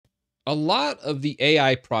A lot of the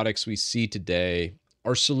AI products we see today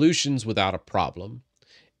are solutions without a problem.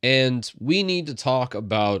 And we need to talk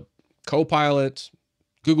about Copilot,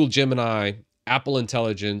 Google Gemini, Apple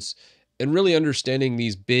Intelligence, and really understanding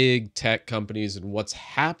these big tech companies and what's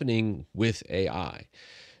happening with AI.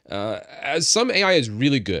 As some AI is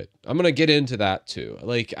really good. I'm going to get into that too.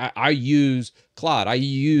 Like I use Claude, I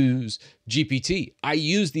use GPT, I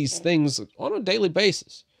use these things on a daily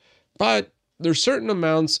basis. But there's certain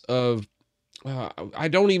amounts of I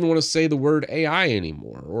don't even want to say the word AI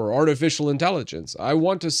anymore or artificial intelligence. I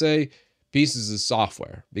want to say pieces of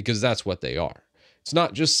software because that's what they are. It's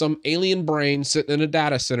not just some alien brain sitting in a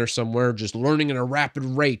data center somewhere just learning at a rapid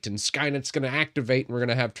rate and Skynet's going to activate and we're going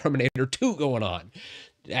to have Terminator 2 going on.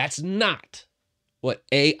 That's not what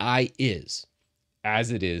AI is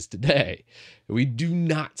as it is today. We do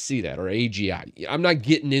not see that, or AGI. I'm not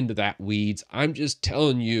getting into that weeds. I'm just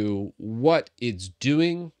telling you what it's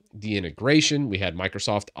doing, the integration. We had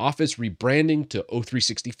Microsoft Office rebranding to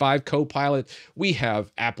O365 Copilot. We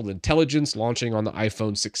have Apple Intelligence launching on the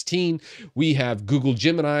iPhone 16. We have Google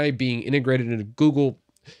Gemini being integrated into Google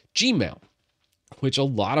Gmail, which a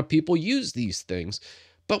lot of people use these things.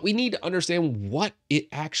 But we need to understand what it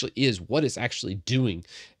actually is, what it's actually doing,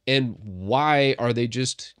 and why are they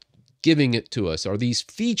just giving it to us? Are these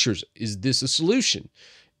features, is this a solution?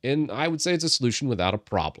 And I would say it's a solution without a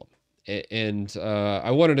problem. And I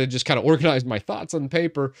wanted to just kind of organize my thoughts on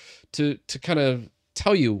paper to kind of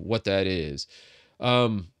tell you what that is.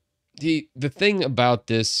 The thing about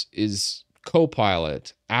this is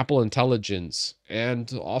Copilot, Apple Intelligence,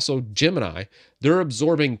 and also Gemini, they're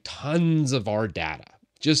absorbing tons of our data.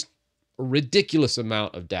 Just a ridiculous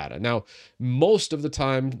amount of data. Now, most of the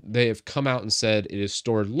time, they have come out and said it is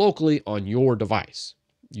stored locally on your device.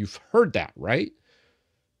 You've heard that, right?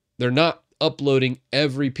 They're not uploading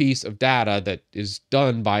every piece of data that is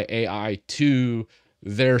done by AI to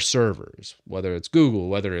their servers, whether it's Google,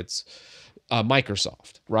 whether it's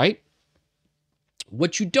Microsoft, right?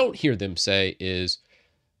 What you don't hear them say is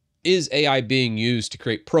AI being used to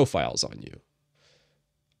create profiles on you?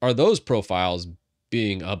 Are those profiles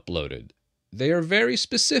being uploaded? They are very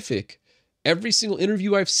specific. Every single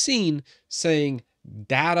interview I've seen saying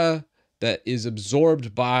data that is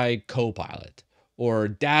absorbed by Copilot or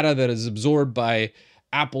data that is absorbed by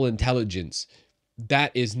Apple Intelligence,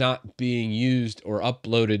 that is not being used or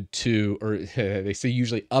uploaded to, or they say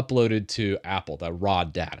usually uploaded to Apple, the raw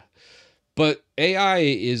data. But AI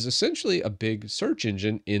is essentially a big search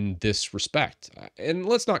engine in this respect. And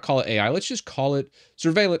let's not call it AI, let's just call it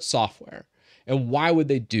surveillance software. And why would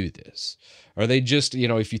they do this? Are they just,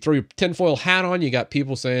 if you throw your tinfoil hat on, you got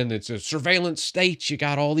people saying it's a surveillance state, you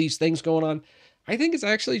got all these things going on. I think it's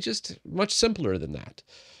actually just much simpler than that.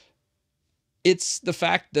 It's the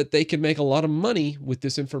fact that they can make a lot of money with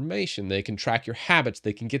this information. They can track your habits,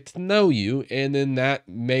 they can get to know you, and then that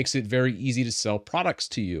makes it very easy to sell products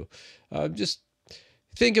to you. Just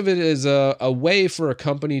think of it as a way for a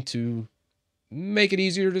company to make it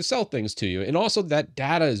easier to sell things to you. And also that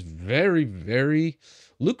data is very, very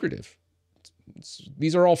lucrative.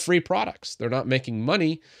 These are all free products. They're not making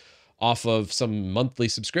money off of some monthly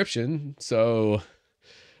subscription. So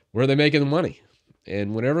where are they making the money?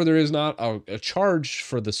 And whenever there is not a charge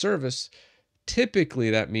for the service, typically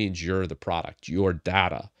that means you're the product. Your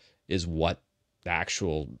data is what the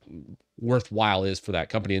actual worthwhile is for that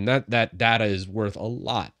company. And that data is worth a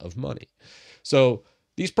lot of money. So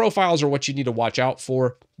these profiles are what you need to watch out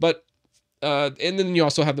for. But and then you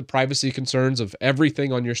also have the privacy concerns of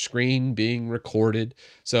everything on your screen being recorded.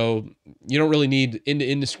 So you don't really need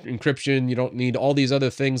end-to-end encryption. You don't need all these other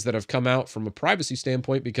things that have come out from a privacy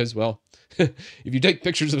standpoint because, well, if you take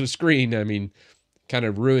pictures of the screen, I mean, kind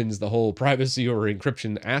of ruins the whole privacy or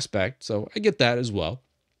encryption aspect. So I get that as well.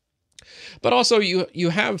 But also you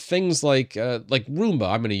have things like Roomba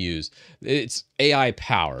I'm going to use. It's AI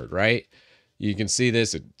powered, right? You can see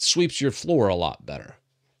this. It sweeps your floor a lot better.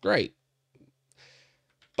 Great.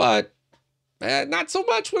 But not so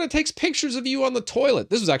much when it takes pictures of you on the toilet.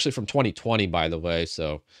 This was actually from 2020, by the way.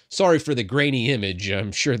 So sorry for the grainy image.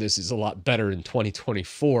 I'm sure this is a lot better in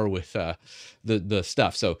 2024 with the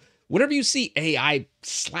stuff. So whenever you see AI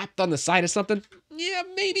slapped on the side of something, yeah,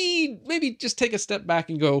 maybe just take a step back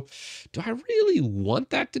and go, do I really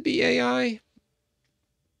want that to be AI?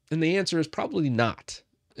 And the answer is probably not.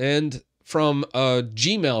 And from a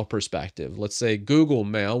Gmail perspective, let's say Google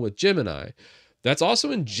Mail with Gemini, that's also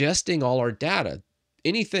ingesting all our data.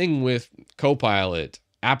 Anything with Copilot,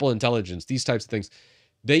 Apple Intelligence, these types of things,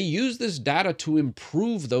 they use this data to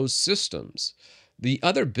improve those systems. The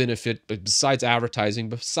other benefit, besides advertising,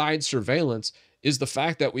 besides surveillance, is the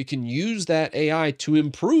fact that we can use that AI to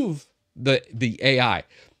improve the AI,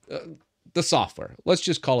 uh, the software. Let's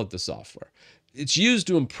just call it the software. It's used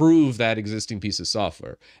to improve that existing piece of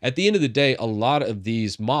software. At the end of the day, a lot of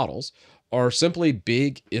these models are simply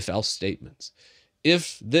big if-else statements.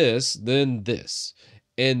 If this, then this.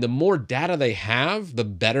 And the more data they have, the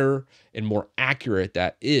better and more accurate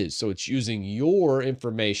that is. So it's using your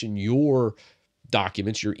information, your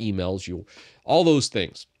documents, your emails, all those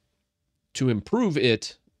things to improve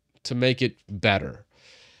it, to make it better.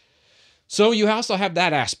 So you also have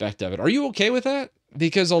that aspect of it. Are you okay with that?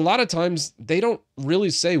 Because a lot of times they don't really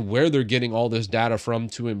say where they're getting all this data from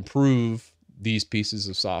to improve these pieces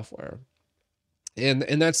of software. And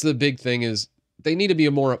that's the big thing, is they need to be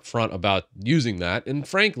more upfront about using that. And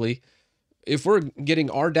frankly, if we're getting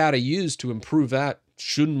our data used to improve that,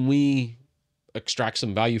 shouldn't we extract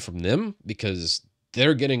some value from them? Because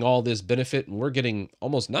they're getting all this benefit and we're getting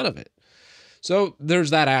almost none of it. So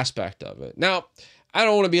there's that aspect of it. Now, I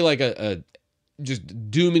don't want to be like a just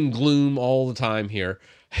doom and gloom all the time here.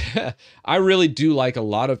 I really do like a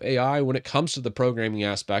lot of AI when it comes to the programming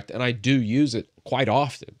aspect, and I do use it quite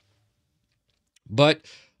often. But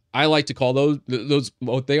I like to call those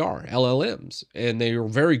what they are, LLMs, and they are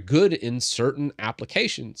very good in certain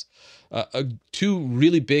applications. Two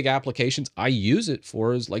really big applications I use it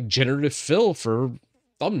for is like generative fill for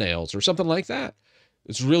thumbnails or something like that.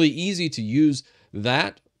 It's really easy to use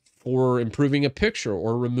that for improving a picture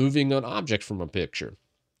or removing an object from a picture.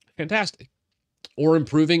 Fantastic. Or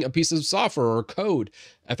improving a piece of software or code.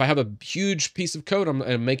 If I have a huge piece of code,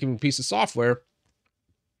 I'm making a piece of software,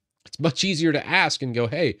 it's much easier to ask and go,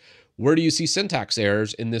 hey, where do you see syntax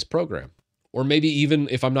errors in this program? Or maybe even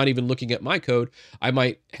if I'm not even looking at my code, I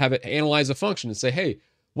might have it analyze a function and say, hey,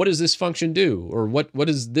 what does this function do? Or what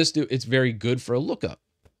does this do? It's very good for a lookup.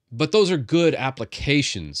 But those are good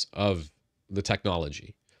applications of the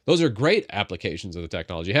technology. Those are great applications of the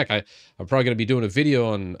technology. Heck, I'm probably going to be doing a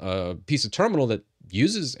video on a piece of terminal that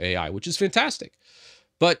uses AI, which is fantastic.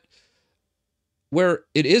 But where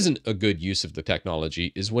it isn't a good use of the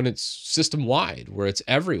technology is when it's system-wide, where it's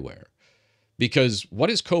everywhere. Because what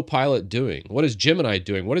is CoPilot doing? What is Gemini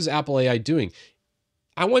doing? What is Apple AI doing?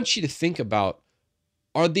 I want you to think about,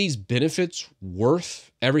 are these benefits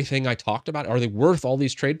worth everything I talked about? Are they worth all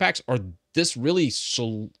these trade packs? Are this really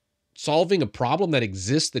solving a problem that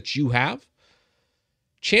exists that you have?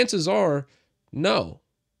 Chances are, no.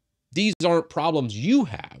 These aren't problems you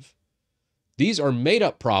have. These are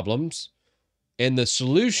made-up problems, and the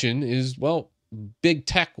solution is, well, big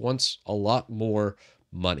tech wants a lot more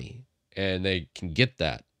money, and they can get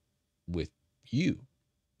that with you,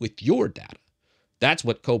 with your data. That's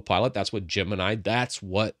what CoPilot, that's what Gemini, that's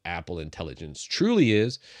what Apple Intelligence truly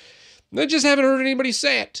is. I just haven't heard anybody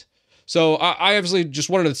say it. So I obviously just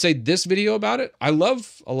wanted to say this video about it. I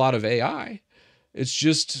love a lot of AI. It's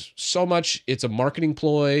just so much, it's a marketing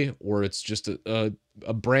ploy, or it's just a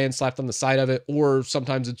brand slapped on the side of it, or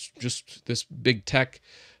sometimes it's just this big tech,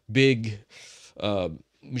 big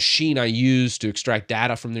machine I use to extract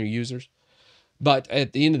data from their users. But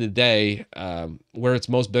at the end of the day, where it's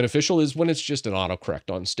most beneficial is when it's just an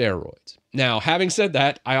autocorrect on steroids. Now, having said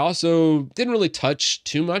that, I also didn't really touch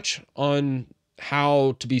too much on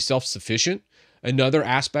how to be self-sufficient. Another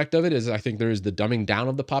aspect of it is I think there is the dumbing down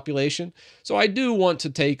of the population. So I do want to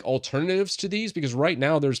take alternatives to these, because right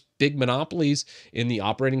now there's big monopolies in the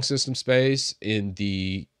operating system space, in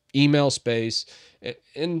the email space,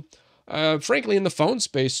 and frankly in the phone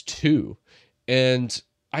space too. And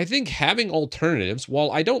I think having alternatives, while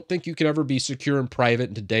I don't think you can ever be secure and private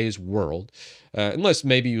in today's world, unless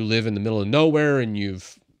maybe you live in the middle of nowhere and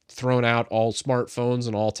you've thrown out all smartphones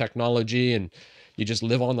and all technology and you just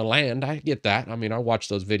live on the land. I get that. I mean, I watch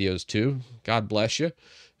those videos too. God bless you.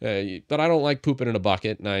 But I don't like pooping in a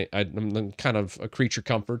bucket, and I'm kind of a creature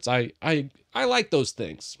comforts. I like those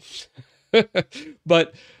things.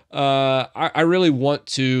 But I really want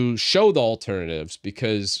to show the alternatives,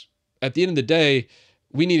 because at the end of the day,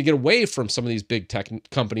 we need to get away from some of these big tech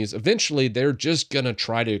companies. Eventually, they're just going to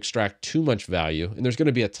try to extract too much value. And there's going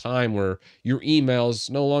to be a time where your email's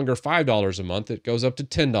no longer $5 a month. It goes up to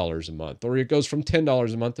 $10 a month, or it goes from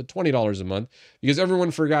 $10 a month to $20 a month, because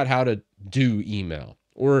everyone forgot how to do email,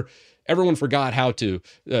 or everyone forgot how to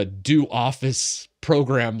do Office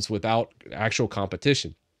programs without actual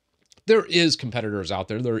competition. There is competitors out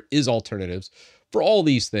there. There is alternatives for all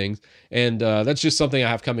these things. And that's just something I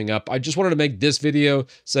have coming up. I just wanted to make this video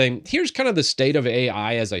saying, here's kind of the state of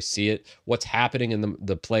AI as I see it, what's happening in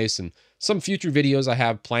the place. And some future videos I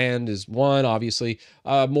have planned is one, obviously,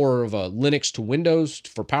 more of a Linux to Windows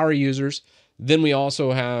for power users. Then we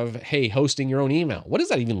also have, hey, hosting your own email. What does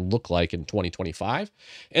that even look like in 2025?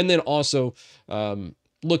 And then also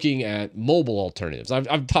looking at mobile alternatives.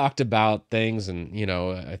 I've talked about things, and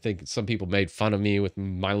I think some people made fun of me with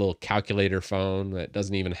my little calculator phone that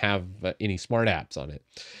doesn't even have any smart apps on it.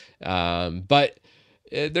 But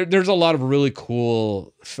there's a lot of really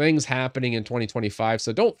cool things happening in 2025.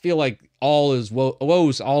 So don't feel like all is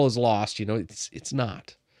woes, all is lost. It's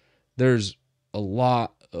not. There's a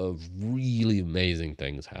lot of really amazing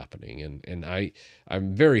things happening, and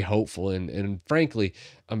I'm very hopeful, and frankly,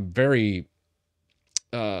 I'm very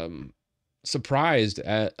surprised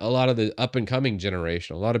at a lot of the up and coming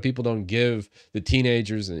generation. A lot of people don't give the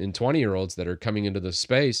teenagers and 20-year-olds that are coming into the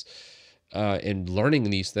space and learning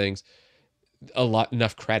these things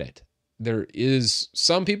enough credit. There is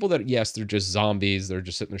some people that, yes, they're just zombies. They're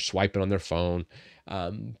just sitting there swiping on their phone.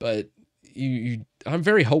 But I'm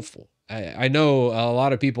very hopeful. I know a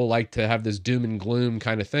lot of people like to have this doom and gloom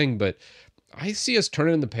kind of thing, but I see us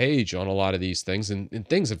turning the page on a lot of these things, and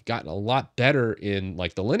things have gotten a lot better in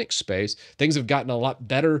like the Linux space. Things have gotten a lot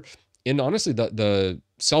better in, honestly, the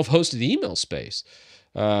self-hosted email space.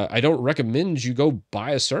 I don't recommend you go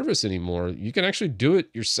buy a service anymore. You can actually do it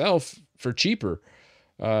yourself for cheaper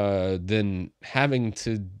than having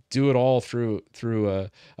to do it all through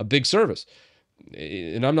a big service.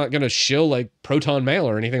 And I'm not going to shill like Proton Mail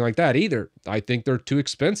or anything like that either. I think they're too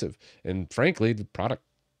expensive, and frankly, the product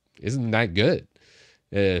isn't that good.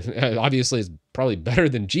 Obviously, it's probably better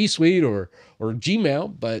than G Suite or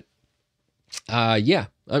Gmail, but yeah,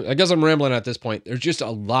 I guess I'm rambling at this point. There's just a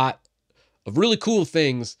lot of really cool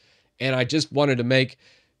things, and I just wanted to make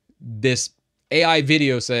this AI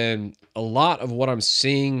video saying a lot of what I'm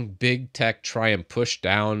seeing big tech try and push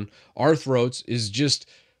down our throats is just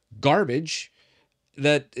garbage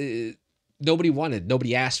that nobody wanted,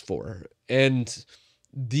 nobody asked for. And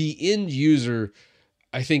the end user,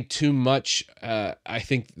 I think too much, I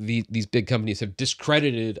think these big companies have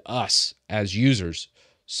discredited us as users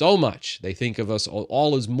so much. They think of us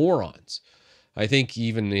all as morons. I think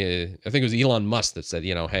even, I think it was Elon Musk that said,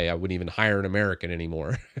 hey, I wouldn't even hire an American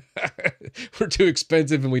anymore. We're too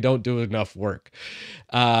expensive and we don't do enough work.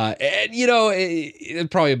 And, it's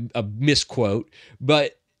probably a misquote,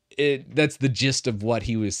 but that's the gist of what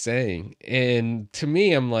he was saying. And to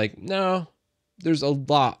me, I'm like, no, there's a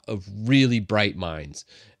lot of really bright minds,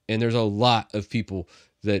 and there's a lot of people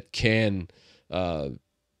that can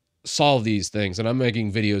solve these things. And I'm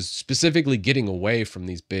making videos specifically getting away from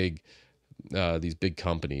these big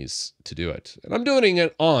companies to do it. And I'm doing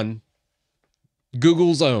it on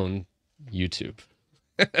Google's own YouTube.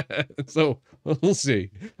 So we'll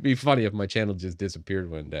see. It'd be funny if my channel just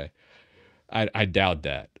disappeared one day. I doubt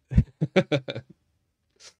that.